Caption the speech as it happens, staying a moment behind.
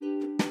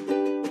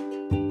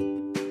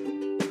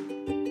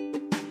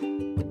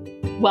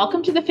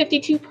Welcome to the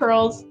 52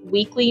 Pearls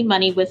Weekly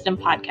Money Wisdom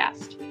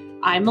Podcast.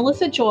 I'm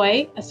Melissa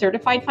Joy, a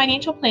certified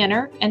financial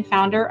planner and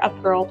founder of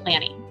Pearl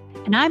Planning.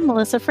 And I'm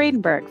Melissa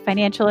Friedenberg,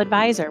 financial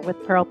advisor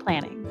with Pearl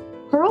Planning.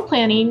 Pearl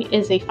Planning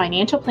is a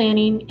financial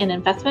planning and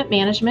investment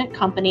management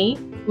company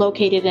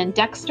located in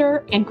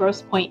Dexter and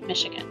Grosse Pointe,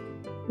 Michigan.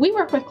 We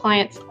work with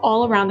clients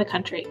all around the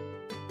country.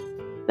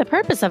 The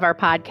purpose of our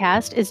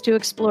podcast is to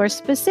explore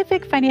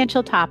specific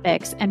financial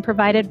topics and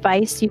provide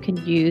advice you can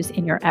use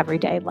in your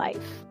everyday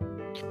life.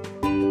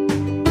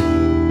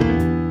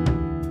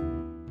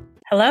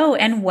 Hello,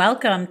 and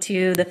welcome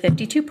to the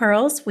 52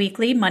 Pearls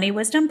Weekly Money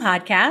Wisdom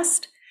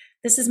Podcast.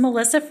 This is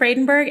Melissa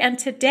Friedenberg, and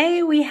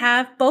today we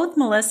have both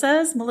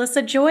Melissas.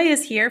 Melissa Joy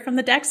is here from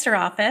the Dexter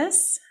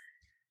office.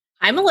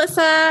 Hi,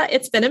 Melissa.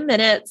 It's been a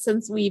minute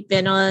since we've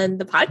been on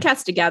the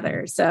podcast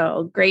together,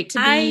 so great to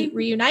be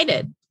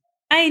reunited.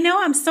 I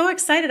know. I'm so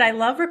excited. I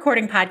love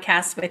recording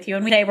podcasts with you,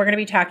 and today we're going to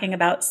be talking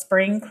about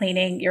spring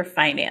cleaning your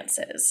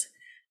finances.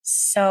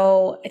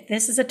 So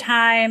this is a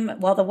time,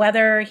 while the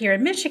weather here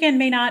in Michigan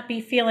may not be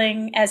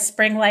feeling as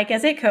spring-like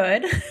as it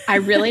could. I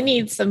really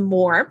need some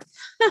warmth.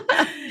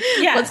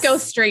 Yes. Let's go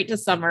straight to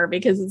summer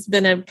because it's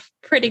been a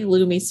pretty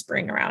gloomy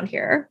spring around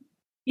here.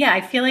 Yeah,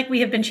 I feel like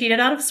we have been cheated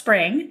out of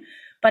spring,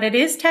 but it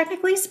is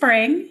technically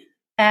spring.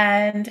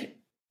 And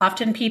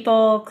often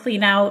people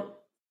clean out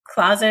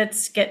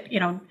closets, get,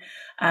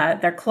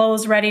 their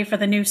clothes ready for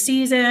the new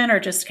season, or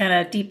just kind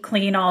of deep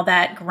clean all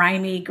that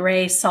grimy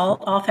gray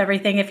salt off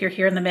everything if you're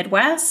here in the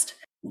Midwest.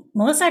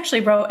 Melissa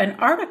actually wrote an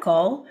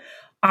article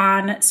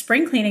on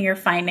spring cleaning your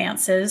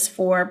finances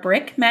for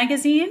Brick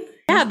Magazine.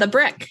 Yeah, The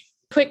Brick.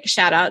 Quick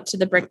shout out to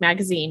The Brick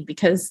Magazine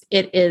because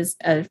it is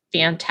a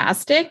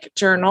fantastic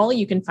journal.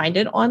 You can find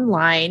it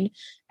online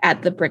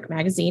at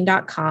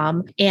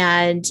thebrickmagazine.com.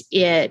 And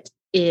it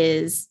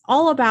is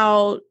all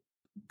about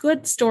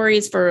good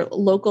stories for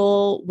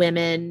local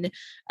women,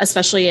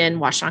 especially in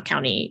Washtenaw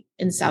County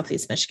in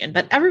Southeast Michigan,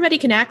 but everybody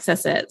can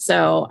access it.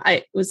 So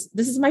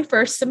this is my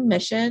first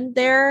submission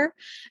there.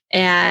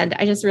 And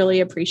I just really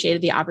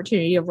appreciated the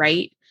opportunity to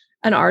write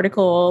an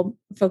article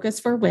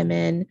focused for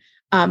women.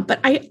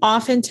 But I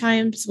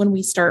oftentimes, when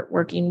we start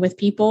working with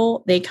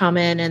people, they come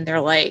in and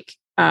they're like,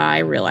 I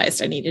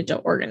realized I needed to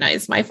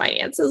organize my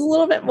finances a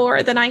little bit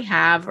more than I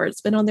have, or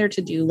it's been on their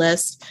to-do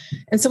list.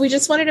 And so we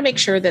just wanted to make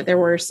sure that there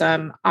were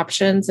some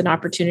options and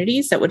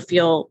opportunities that would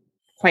feel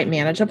quite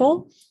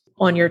manageable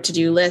on your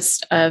to-do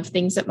list of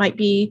things that might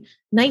be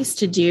nice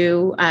to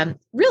do,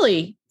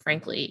 really,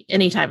 frankly,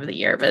 any time of the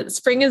year. But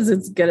spring is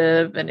as good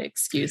of an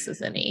excuse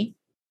as any.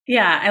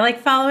 Yeah, I like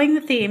following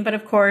the theme, but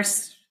of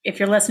course, if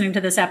you're listening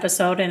to this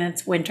episode and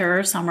it's winter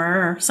or summer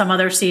or some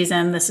other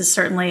season, this is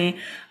certainly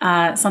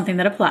something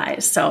that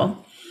applies.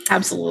 So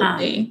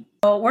absolutely.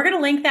 So we're going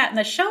to link that in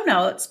the show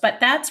notes, but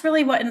that's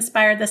really what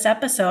inspired this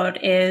episode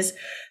is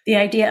the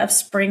idea of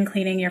spring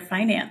cleaning your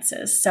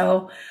finances.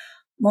 So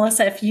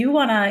Melissa, if you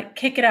want to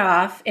kick it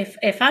off,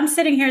 if I'm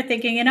sitting here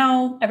thinking,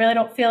 I really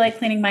don't feel like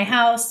cleaning my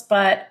house,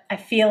 but I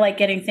feel like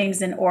getting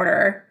things in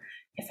order.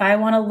 If I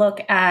want to look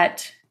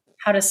at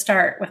how to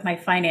start with my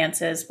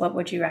finances, what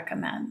would you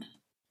recommend?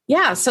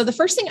 Yeah. So the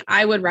first thing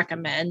I would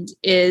recommend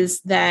is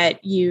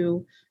that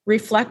you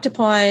reflect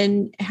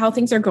upon how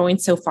things are going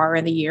so far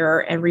in the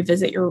year and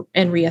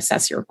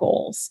reassess your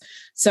goals.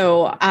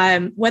 So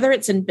whether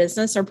it's in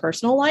business or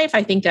personal life,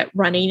 I think that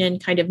running in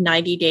kind of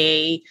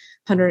 90-day,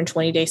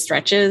 120-day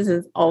stretches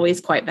is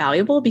always quite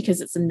valuable because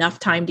it's enough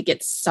time to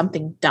get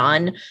something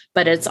done,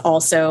 but it's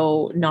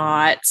also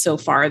not so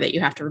far that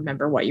you have to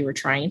remember what you were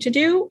trying to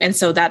do. And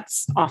so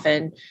that's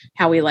often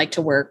how we like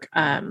to work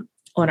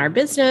on our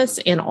business.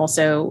 And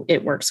also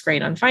it works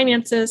great on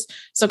finances.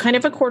 So kind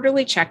of a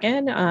quarterly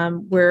check-in.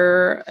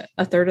 We're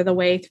a third of the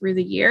way through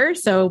the year.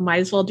 So might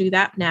as well do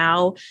that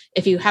now.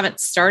 If you haven't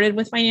started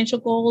with financial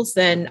goals,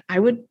 then I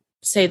would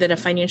say that a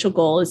financial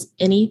goal is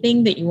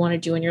anything that you want to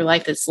do in your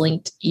life that's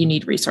linked, you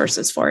need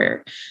resources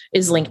for,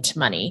 is linked to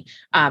money.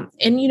 And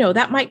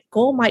that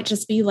goal might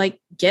just be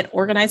like, get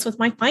organized with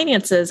my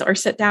finances or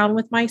sit down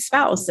with my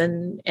spouse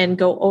and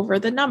go over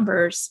the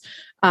numbers.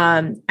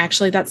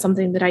 Actually, that's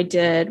something that I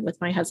did with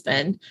my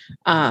husband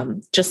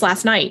just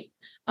last night,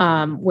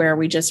 where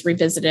we just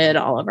revisited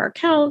all of our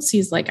accounts.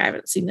 He's like, I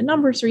haven't seen the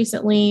numbers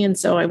recently. And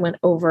so I went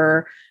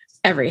over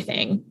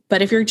everything.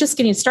 But if you're just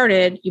getting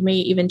started, you may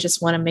even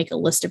just want to make a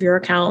list of your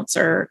accounts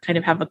or kind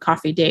of have a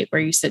coffee date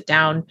where you sit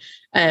down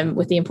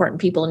with the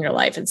important people in your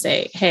life and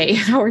say, hey,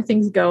 how are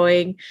things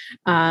going?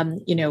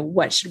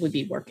 What should we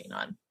be working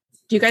on?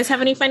 Do you guys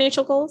have any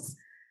financial goals?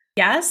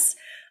 Yes.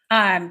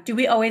 Do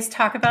we always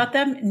talk about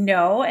them?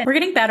 No. And we're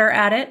getting better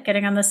at it,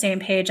 getting on the same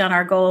page on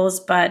our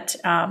goals. But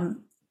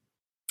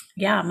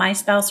my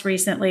spouse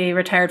recently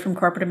retired from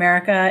corporate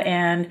America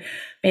and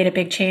made a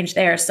big change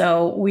there.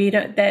 So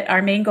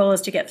our main goal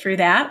is to get through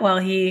that while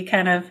he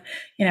kind of,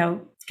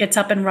 gets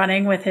up and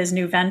running with his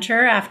new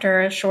venture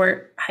after a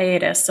short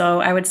hiatus. So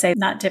I would say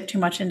not dip too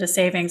much into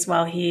savings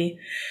while he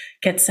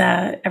gets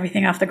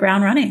everything off the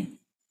ground running.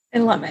 I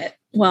love it.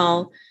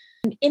 Well,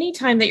 And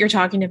anytime that you're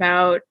talking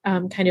about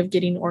kind of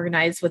getting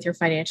organized with your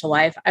financial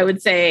life, I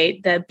would say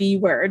the B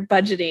word,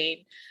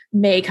 budgeting,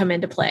 may come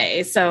into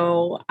play.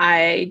 So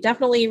I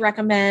definitely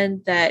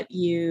recommend that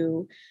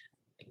you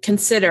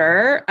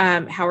consider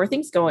how are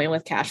things going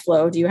with cash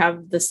flow? Do you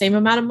have the same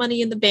amount of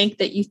money in the bank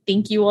that you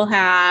think you will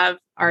have?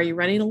 Are you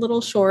running a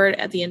little short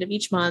at the end of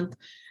each month?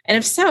 And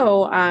if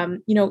so,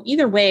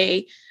 either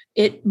way,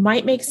 it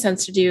might make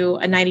sense to do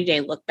a 90-day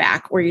look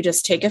back where you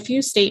just take a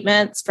few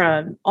statements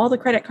from all the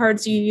credit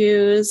cards you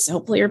use.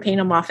 Hopefully you're paying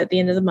them off at the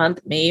end of the month,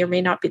 may or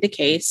may not be the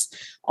case.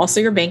 Also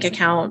your bank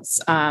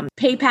accounts,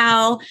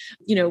 PayPal,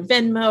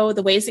 Venmo,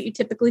 the ways that you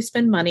typically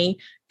spend money,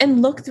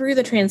 and look through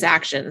the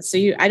transactions. So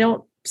I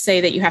don't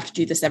say that you have to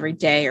do this every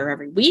day or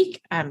every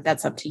week.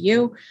 That's up to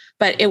you,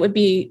 but it would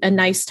be a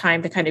nice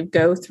time to kind of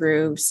go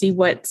through, see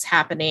what's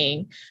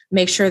happening,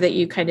 make sure that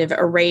you kind of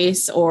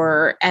erase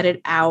or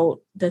edit out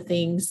the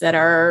things that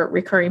are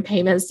recurring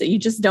payments that you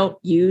just don't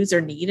use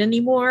or need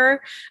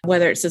anymore,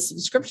 whether it's a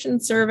subscription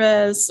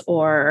service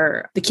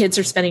or the kids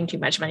are spending too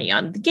much money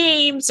on the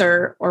games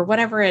or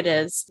whatever it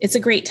is. It's a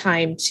great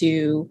time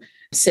to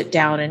sit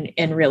down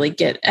and really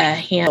get a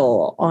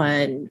handle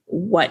on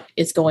what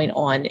is going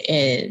on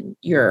in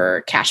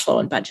your cash flow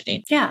and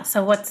budgeting. Yeah.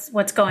 So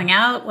what's going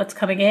out, what's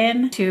coming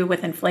in to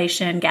with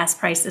inflation, gas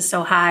prices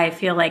so high, I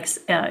feel like,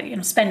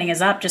 spending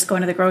is up, just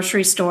going to the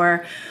grocery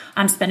store.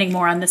 I'm spending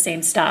more on the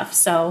same stuff.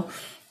 So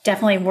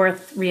definitely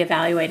worth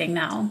reevaluating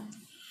now.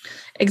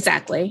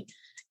 Exactly.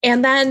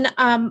 And then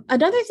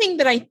another thing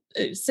that I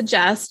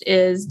suggest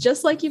is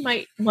just like you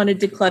might want to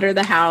declutter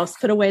the house,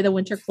 put away the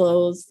winter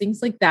clothes,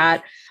 things like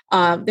that.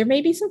 There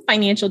may be some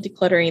financial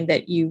decluttering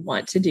that you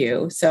want to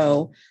do.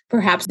 So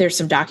perhaps there's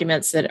some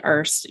documents that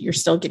you're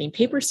still getting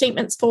paper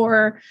statements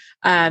for,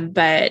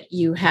 but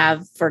you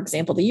have, for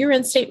example, the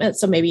year-end statement.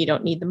 So maybe you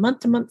don't need the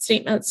month-to-month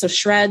statement. So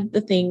shred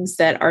the things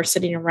that are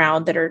sitting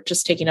around that are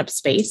just taking up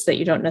space that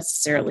you don't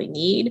necessarily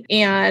need.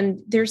 And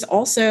there's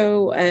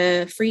also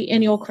a free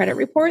annual credit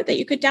report that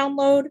you could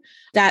download.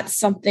 That's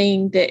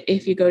something that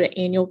if you go to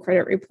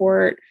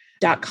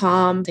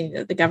annualcreditreport.com,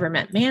 the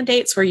government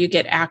mandates where you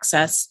get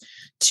access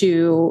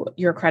to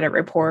your credit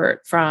report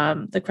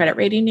from the credit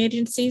rating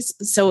agencies.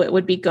 So it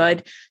would be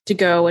good to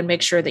go and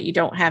make sure that you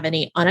don't have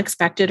any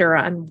unexpected or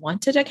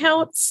unwanted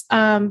accounts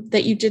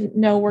that you didn't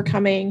know were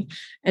coming,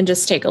 and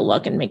just take a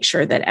look and make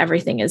sure that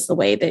everything is the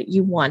way that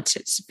you want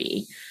it to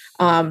be.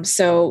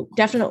 So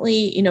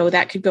definitely,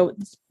 that could go,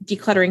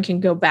 decluttering can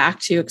go back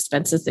to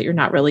expenses that you're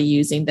not really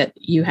using that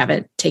you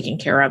haven't taken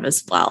care of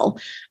as well.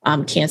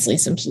 Canceling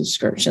some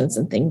subscriptions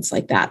and things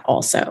like that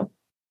also.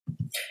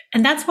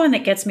 And that's one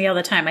that gets me all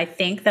the time. I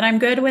think that I'm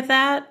good with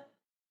that.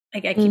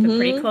 Like I keep a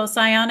pretty close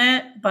eye on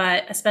it,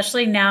 but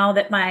especially now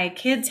that my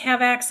kids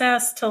have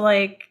access to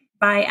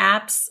buy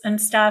apps and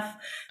stuff.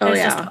 Oh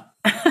yeah.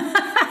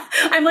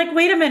 I'm like,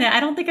 wait a minute. I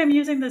don't think I'm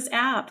using this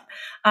app.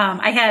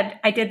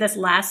 I did this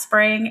last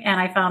spring and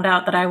I found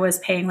out that I was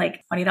paying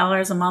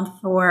 $20 a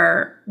month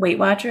for Weight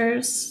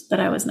Watchers that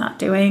I was not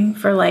doing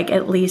for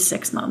at least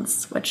 6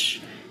 months,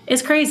 which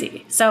is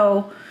crazy.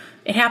 So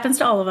it happens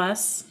to all of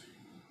us.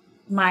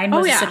 Mine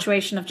was a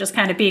situation of just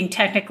kind of being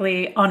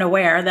technically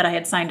unaware that I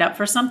had signed up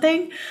for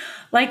something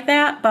like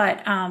that.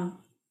 But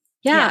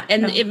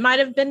it might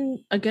have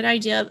been a good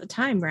idea at the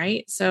time,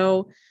 right?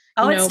 So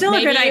it's still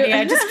a good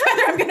idea. Just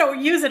whether I'm going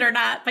to use it or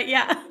not. But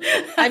yeah.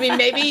 I mean,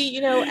 maybe,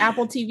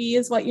 Apple TV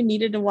is what you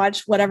needed to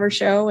watch whatever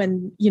show.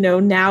 And,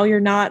 now you're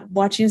not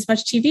watching as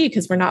much TV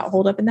because we're not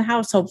holed up in the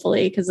house,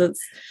 hopefully, because it's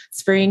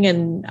spring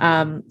and,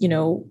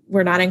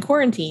 we're not in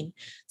quarantine.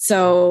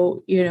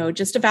 So,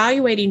 just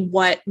evaluating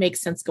what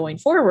makes sense going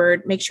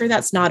forward, make sure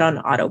that's not on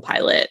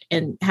autopilot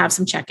and have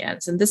some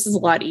check-ins. And this is a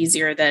lot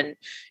easier than,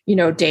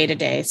 day to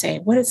day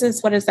saying, what is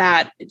this? What is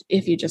that?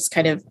 If you just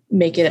kind of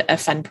make it a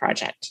fun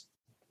project.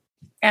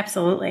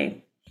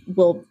 Absolutely.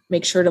 We'll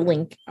make sure to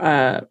link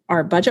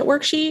our budget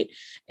worksheet.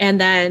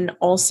 And then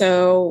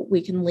also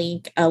we can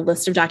link a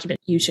list of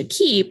documents you should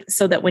keep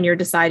so that when you're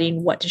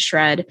deciding what to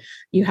shred,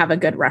 you have a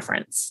good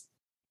reference.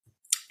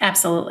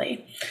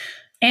 Absolutely.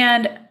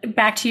 And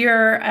back to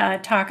your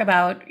talk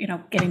about,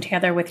 getting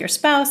together with your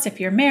spouse, if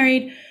you're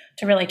married,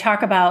 to really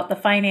talk about the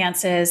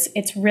finances,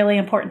 it's really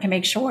important to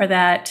make sure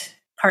that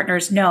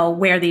partners know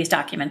where these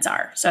documents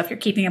are. So if you're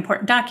keeping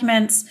important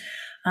documents,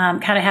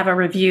 kind of have a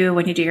review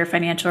when you do your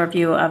financial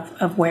review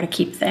of where to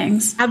keep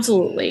things.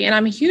 Absolutely. And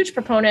I'm a huge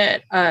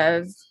proponent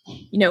of,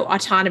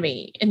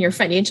 autonomy in your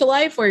financial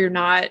life where you're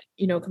not,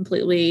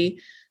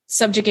 completely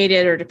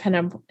subjugated or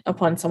dependent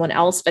upon someone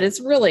else. But it's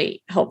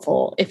really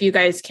helpful if you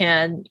guys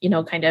can,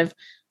 kind of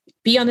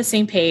be on the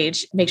same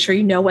page, make sure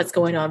you know what's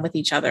going on with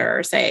each other,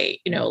 or say,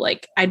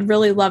 I'd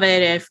really love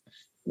it if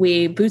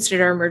we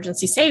boosted our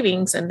emergency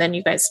savings and then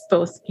you guys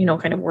both,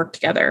 kind of work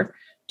together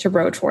to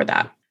row toward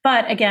that.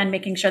 But again,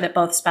 making sure that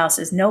both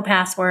spouses know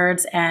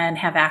passwords and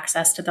have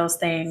access to those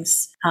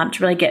things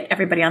to really get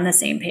everybody on the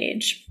same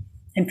page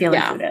and feel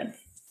included.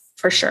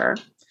 For sure.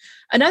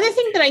 Another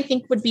thing that I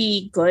think would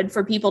be good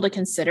for people to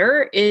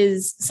consider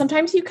is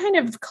sometimes you kind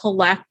of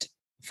collect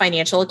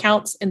financial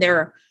accounts and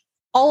they're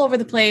all over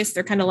the place.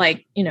 They're kind of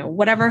like,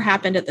 whatever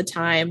happened at the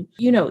time,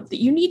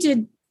 you need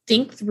to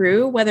think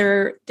through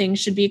whether things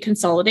should be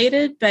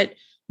consolidated, but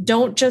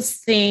don't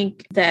just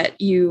think that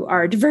you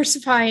are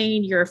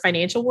diversifying your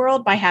financial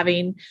world by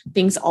having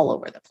things all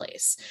over the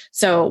place.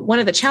 So one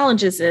of the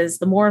challenges is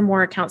the more and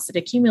more accounts that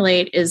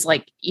accumulate is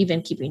like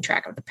even keeping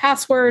track of the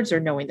passwords or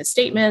knowing the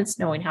statements,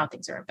 knowing how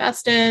things are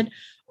invested,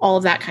 all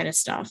of that kind of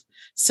stuff.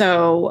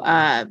 So,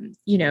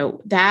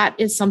 that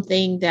is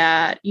something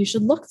that you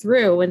should look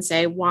through and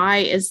say, why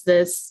is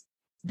this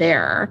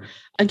there?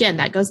 Again,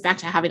 that goes back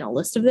to having a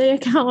list of the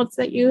accounts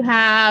that you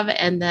have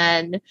and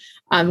then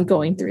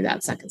going through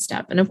that second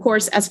step. And of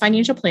course, as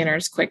financial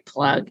planners, quick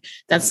plug,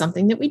 that's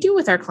something that we do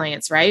with our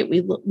clients, right?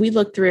 We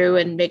look through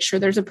and make sure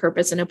there's a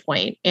purpose and a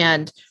point.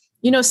 And,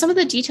 some of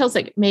the details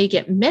that may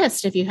get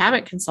missed if you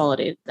haven't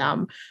consolidated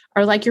them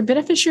are like your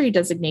beneficiary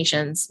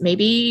designations.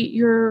 Maybe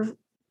your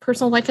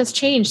personal life has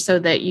changed so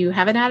that you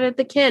haven't added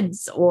the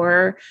kids,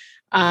 or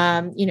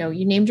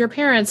you named your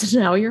parents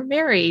and now you're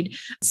married.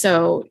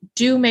 So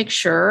do make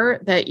sure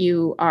that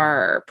you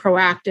are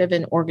proactive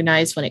and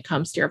organized when it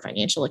comes to your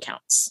financial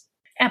accounts.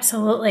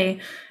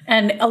 Absolutely.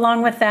 And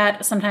along with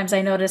that, sometimes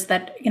I notice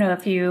that,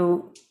 if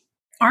you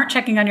aren't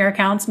checking on your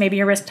accounts, maybe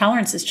your risk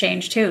tolerance has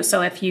changed too.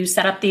 So if you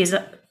set up these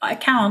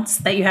accounts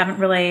that you haven't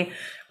really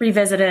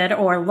revisited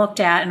or looked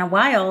at in a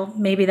while,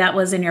 maybe that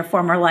was in your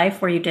former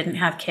life where you didn't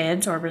have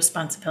kids or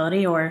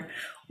responsibility or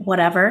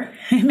whatever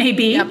it may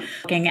be,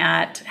 looking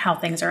at how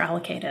things are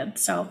allocated.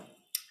 So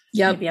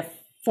maybe a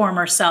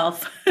former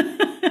self.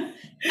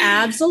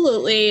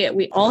 Absolutely.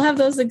 We all have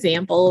those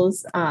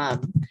examples.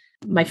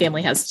 My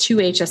family has 2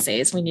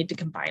 HSAs. We need to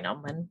combine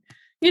them. And,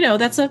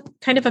 that's a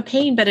kind of a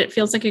pain, but it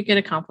feels like a good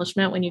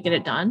accomplishment when you get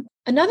it done.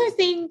 Another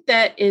thing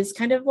that is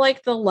kind of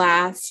like the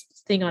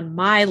last thing on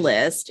my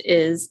list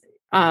is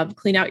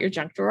clean out your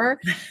junk drawer.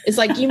 It's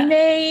like you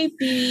may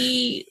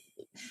be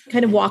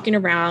kind of walking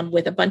around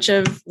with a bunch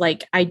of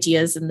like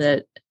ideas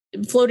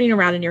floating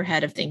around in your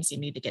head of things you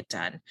need to get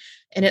done.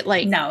 And it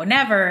like, no,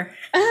 never.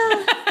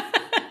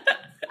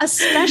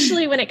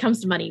 Especially when it comes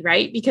to money,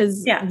 right?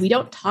 Because we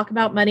don't talk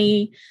about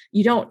money.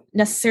 You don't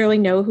necessarily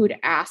know who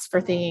to ask for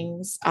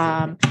things.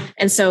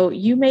 And so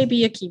you may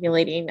be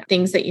accumulating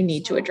things that you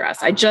need to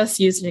address. I just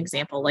used an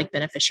example like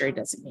beneficiary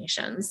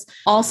designations.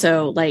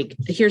 Also, like,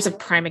 here's a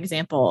prime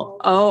example.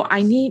 Oh,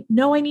 I need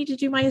to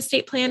do my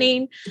estate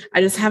planning.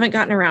 I just haven't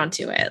gotten around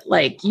to it.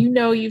 Like,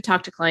 you've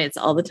talked to clients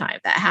all the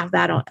time that have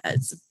that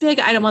it's a big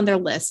item on their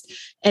list.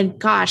 And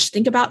gosh,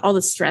 think about all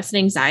the stress and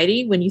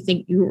anxiety when you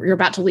think you're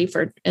about to leave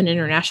for an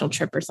international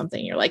trip or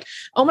something. You're like,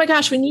 oh my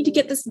gosh, we need to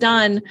get this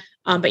done.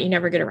 But you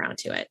never get around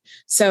to it.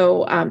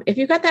 So if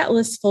you've got that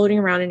list floating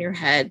around in your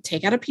head,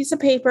 take out a piece of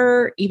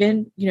paper,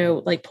 even,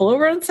 like pull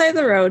over on the side of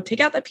the road, take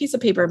out that piece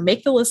of paper,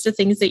 make the list of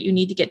things that you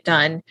need to get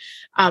done,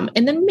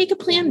 and then make a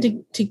plan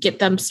to get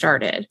them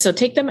started. So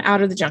take them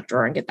out of the junk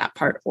drawer and get that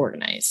part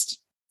organized.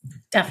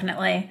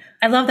 Definitely.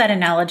 I love that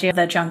analogy of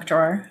the junk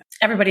drawer.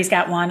 Everybody's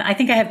got one. I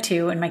think I have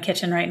 2 in my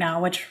kitchen right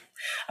now, which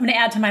I'm going to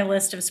add to my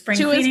list of spring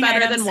cleaning items. 2 is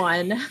better than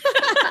 1.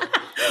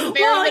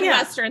 Very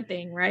Western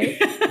thing, right?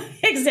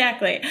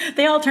 Exactly.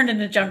 They all turned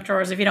into junk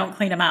drawers if you don't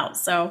clean them out.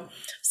 So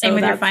same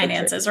with your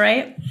finances,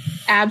 right?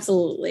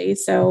 Absolutely.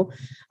 So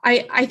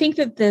I think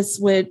that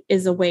this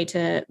is a way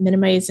to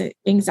minimize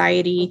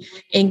anxiety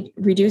and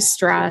reduce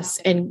stress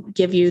and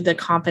give you the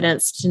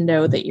confidence to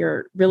know that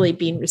you're really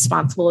being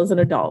responsible as an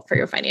adult for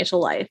your financial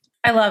life.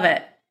 I love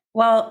it.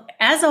 Well,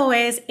 as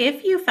always,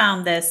 if you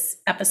found this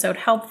episode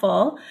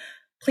helpful,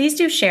 please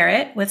do share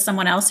it with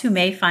someone else who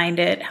may find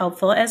it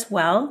helpful as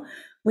well.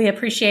 We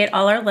appreciate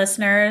all our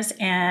listeners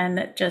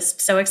and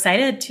just so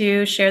excited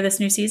to share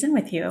this new season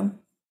with you.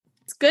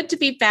 It's good to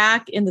be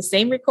back in the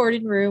same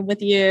recording room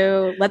with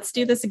you. Let's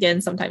do this again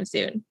sometime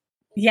soon.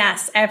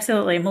 Yes,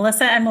 absolutely.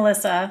 Melissa and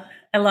Melissa.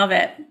 I love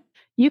it.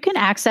 You can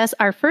access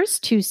our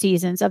first 2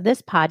 seasons of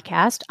this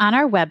podcast on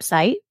our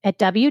website at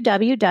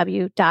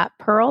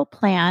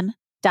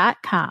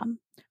www.pearlplan.com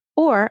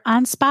or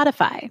on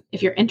Spotify.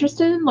 If you're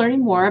interested in learning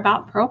more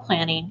about Pearl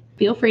Planning,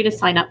 feel free to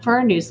sign up for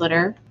our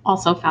newsletter,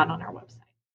 also found on our website.